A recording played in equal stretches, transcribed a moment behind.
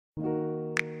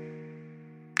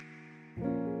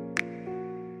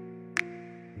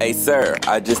Hey sir,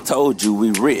 I just told you we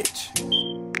rich.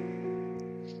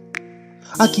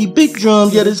 I keep big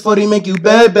drums, yeah, this 40 make you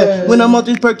bad, bad. When I'm out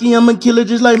this perky, I'm a killer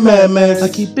just like Mad Max. I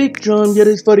keep big drums, yeah,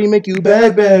 this 40 make you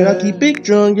bad, bad. I keep big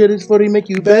drums, yeah, this 40 make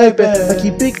you bad, bad. I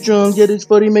keep big drums, yeah, this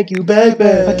 40 make you bad,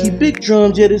 bad. I keep big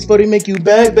drums, yeah, this 40 make you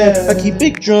bad, bad. I keep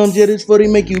big drums, yeah, this 40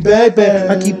 make you bad, bad.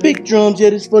 I keep big drums, yeah,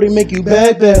 this 40 make you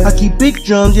bad, bad. I keep big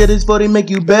drums, yeah, this 40 make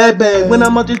you bad, bad. When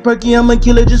I'm out this perky, I'm a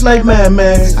killer just like Mad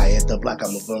Max. I hit the block, I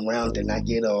move around, then I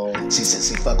get on. She said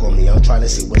she fuck on me, I'm trying to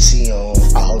see what she on.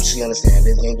 I hope she understand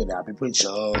this game that I be preaching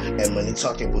on. And money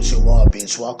talking, but you all,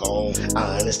 bitch, walk on.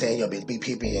 I understand your bitch be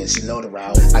peeping and she load her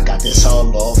out. I got this whole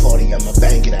low 40, I'ma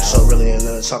bang it out. So really ain't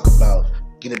nothing to talk about.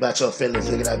 Get about your feelings,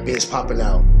 nigga, that bitch popping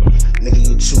out. Nigga,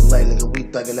 you too late, nigga, we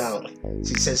thugging out.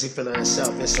 She says she feeling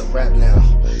herself, it's a rap now.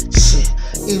 Shit.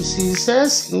 If she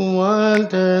says she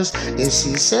wonders, if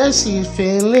she says she's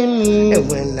feeling me, and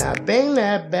when I bang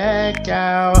that back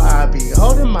out, I be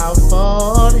holding my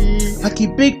 40. I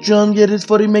keep big drums, yeah, this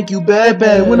 40 make you bad,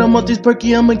 bad. When I'm out this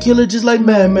perky, I'm a killer just like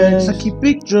Mad Max. I keep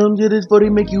big drums, yeah, this 40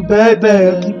 make you bad,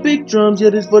 bad. I keep big drums,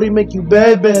 yeah, this 40 make you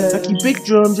bad, bad. I keep big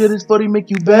drums, yeah, this 40 make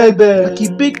you bad, bad. I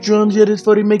keep big drums, yeah, this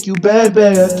 40 make you bad,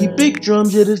 bad. I keep big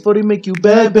drums, yeah, this 40 make you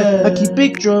bad, bad. I keep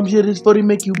big drums, yeah, this 40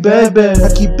 make you bad, bad.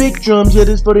 I keep big drums, yeah,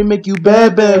 this 40 make you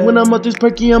bad, bad. When I'm out this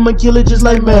perky, I'm a killer just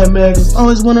like Mad Max.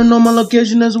 Always wanna know my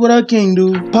location, that's what I can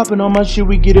do. Popping on my shit,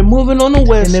 we get it moving on the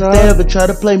west side. And if they ever try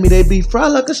to play me, they be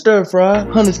fried like a stir fry.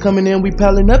 Hunters coming in, we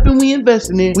piling up and we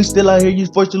investing in. We still out here, you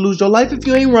forced to lose your life if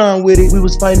you ain't rhyme with it. We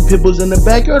was fighting pit bulls in the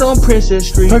backyard on Princess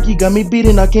Street. Perky got me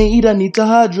beating, I can't eat, I need to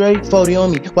hydrate. 40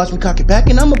 on me, watch me cock it back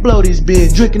and I'ma blow this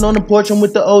bitch. Drinking on the porch, I'm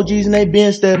with the OGs and they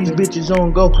Beanz step. These bitches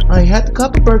on go, I ain't had to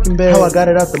cop a Birkin bag. How I got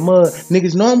it out the mud,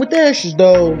 niggas know I'm with the ashes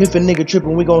though. If a nigga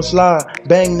trippin', we gon' slide,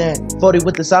 bang that. 40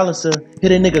 with the silencer,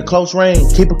 hit a nigga close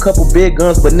range. Keep a couple big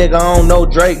guns, but nigga I don't know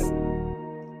Drake.